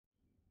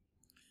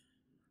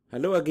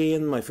Hello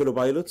again, my fellow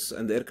pilots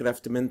and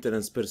aircraft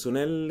maintenance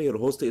personnel. Your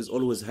host is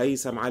always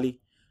Haitham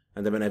Ali,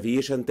 and I'm an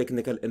aviation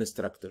technical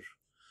instructor.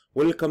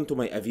 Welcome to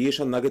my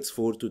aviation nuggets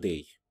for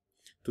today.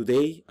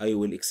 Today, I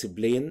will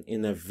explain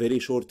in a very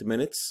short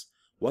minutes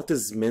what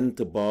is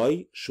meant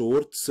by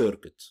short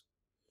circuit.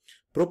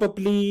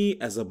 Probably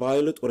as a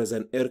pilot or as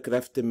an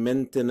aircraft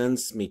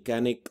maintenance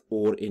mechanic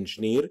or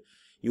engineer,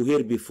 you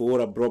hear before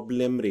a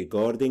problem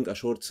regarding a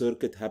short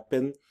circuit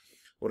happen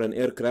or an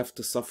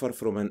aircraft suffer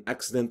from an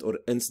accident or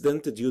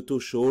incident due to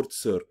short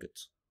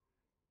circuit.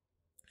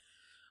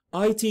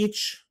 I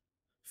teach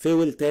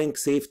fuel tank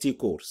safety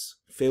course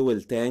or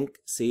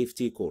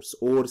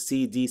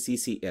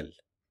CDCCL.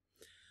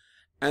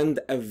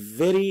 And a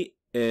very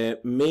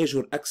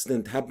major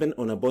accident happened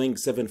on a Boeing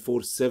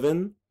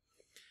 747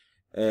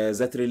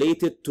 that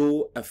related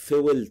to a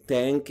fuel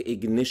tank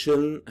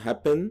ignition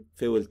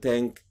fuel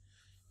tank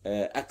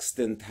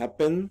accident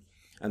happened,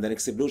 and an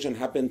explosion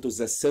happened to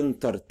the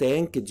center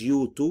tank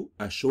due to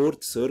a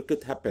short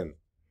circuit happen.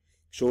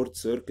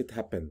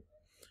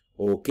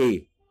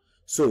 Okay,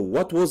 so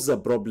what was the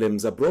problem?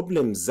 The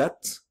problem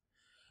that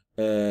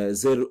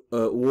there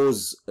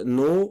was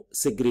no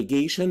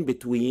segregation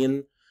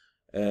between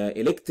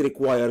electric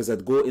wires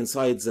that go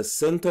inside the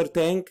center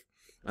tank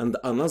and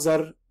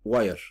another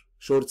wire.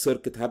 Short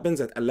circuit happens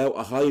that allow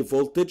a high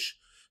voltage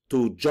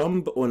to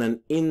jump on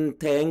an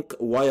in-tank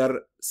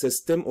wire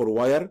system or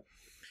wire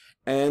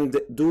and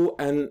do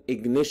an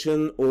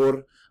ignition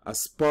or a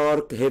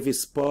spark, heavy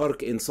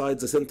spark inside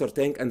the center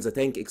tank, and the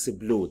tank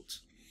explode.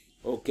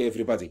 Okay,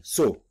 everybody.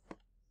 So,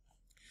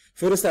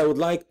 first I would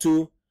like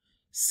to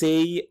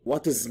say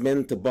what is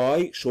meant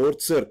by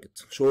short circuit.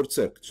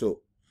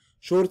 So,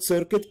 short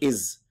circuit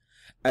is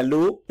a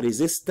low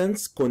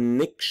resistance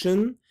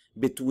connection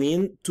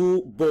between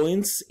 2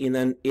 points in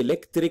an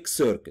electric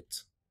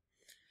circuit.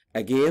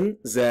 Again,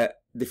 the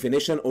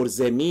definition or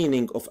the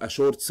meaning of a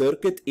short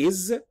circuit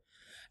is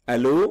a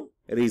low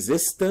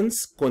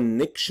resistance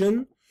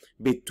connection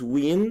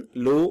between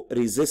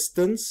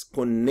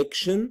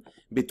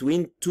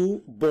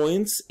 2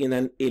 points in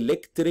an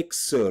electric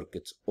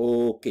circuit.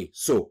 Okay,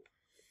 so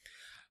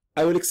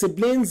I will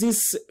explain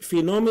this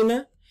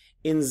phenomena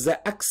in the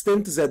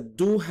accident that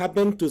do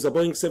happen to the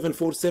Boeing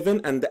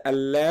 747 and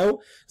allow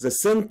the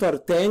center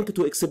tank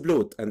to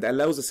explode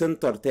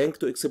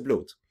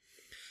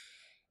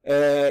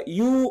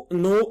You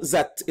know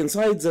that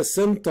inside the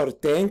center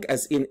tank,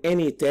 as in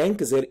any tank,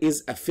 there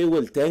is a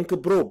fuel tank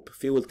probe,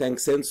 fuel tank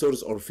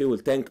sensors or fuel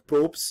tank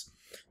probes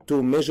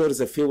to measure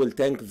the fuel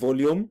tank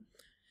volume.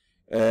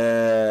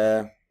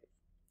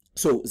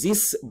 So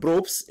these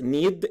probes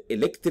need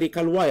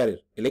electrical wire.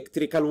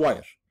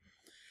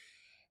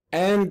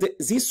 And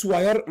this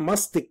wire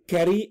must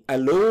carry a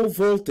low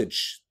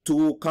voltage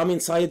to come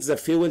inside the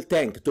fuel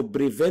tank to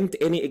prevent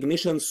any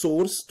ignition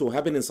source to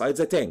happen inside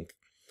the tank.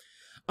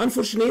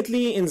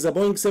 Unfortunately, in the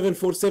Boeing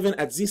 747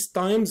 at this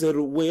time,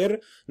 there were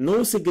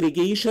no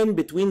segregation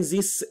between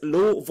this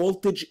low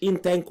voltage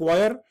in-tank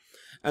wire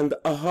and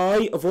a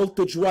high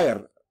voltage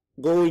wire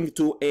going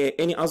to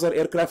any other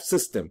aircraft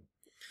system.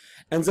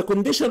 And the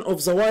condition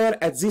of the wire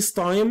at this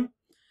time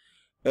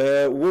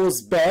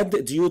was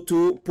bad due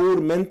to poor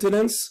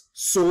maintenance,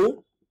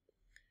 so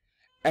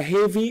a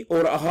heavy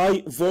or a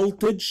high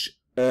voltage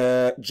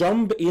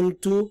jump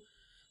into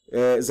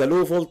the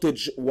low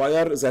voltage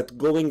wire that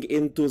going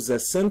into the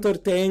center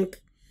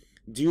tank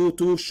due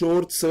to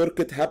short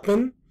circuit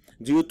happen,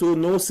 due to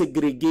no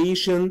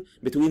segregation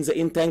between the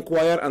in-tank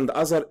wire and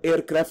other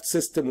aircraft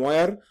system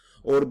wire,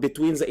 or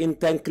between the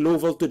in-tank low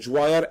voltage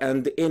wire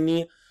and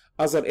any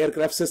other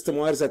aircraft system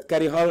wires that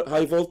carry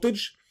high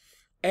voltage,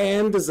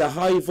 and the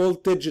high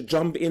voltage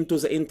jump into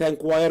the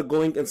in-tank wire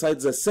going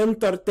inside the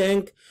center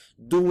tank,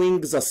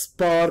 doing the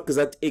spark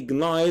that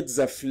ignites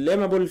the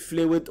flammable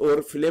fluid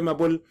or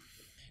flammable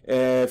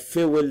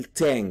fuel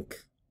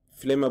tank.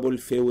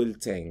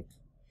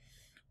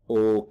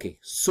 Okay,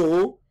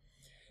 so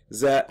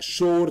the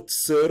short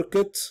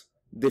circuit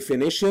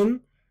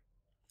definition,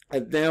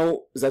 and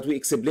now that we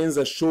explain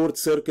the short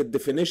circuit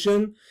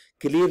definition,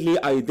 clearly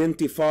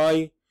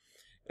identify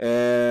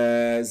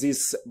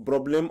this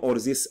problem or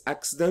this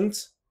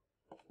accident.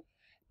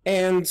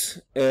 And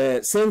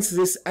since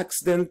this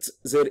accident,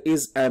 there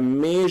is a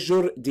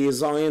major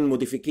design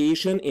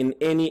modification in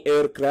any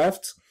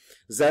aircraft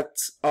that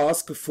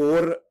ask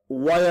for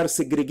wire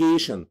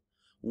segregation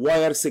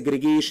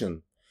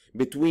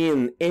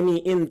between any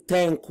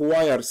in-tank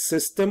wire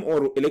system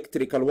or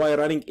electrical wire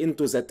running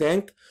into the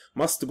tank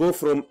must go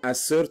from a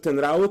certain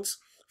route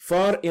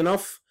far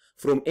enough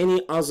from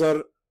any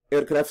other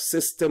aircraft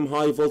system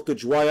high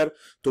voltage wire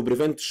to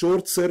prevent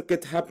short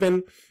circuit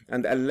happen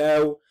and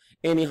allow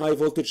any high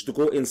voltage to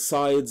go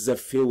inside the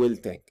fuel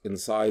tank.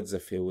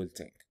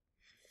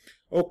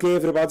 Okay,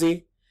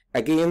 everybody.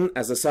 Again,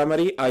 as a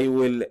summary, I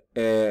will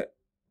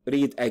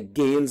read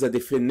again the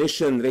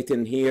definition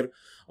written here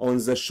on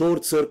the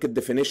short circuit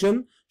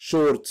definition.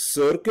 Short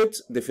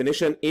circuit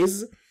definition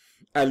is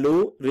a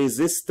low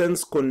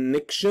resistance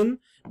connection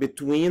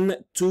between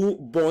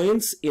 2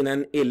 points in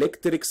an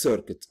electric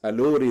circuit. A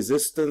low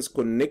resistance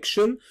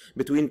connection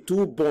between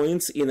 2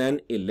 points in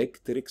an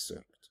electric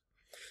circuit.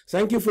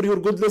 Thank you for your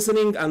good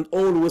listening, and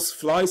always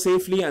fly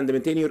safely and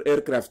maintain your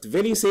aircraft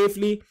very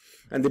safely.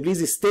 And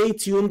please stay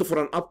tuned for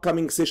an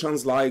upcoming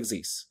sessions like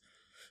this.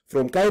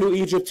 From Cairo,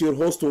 Egypt, your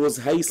host was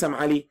Haitham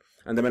Ali,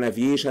 and I'm an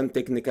aviation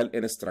technical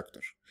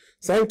instructor.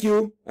 Thank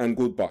you and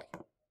goodbye.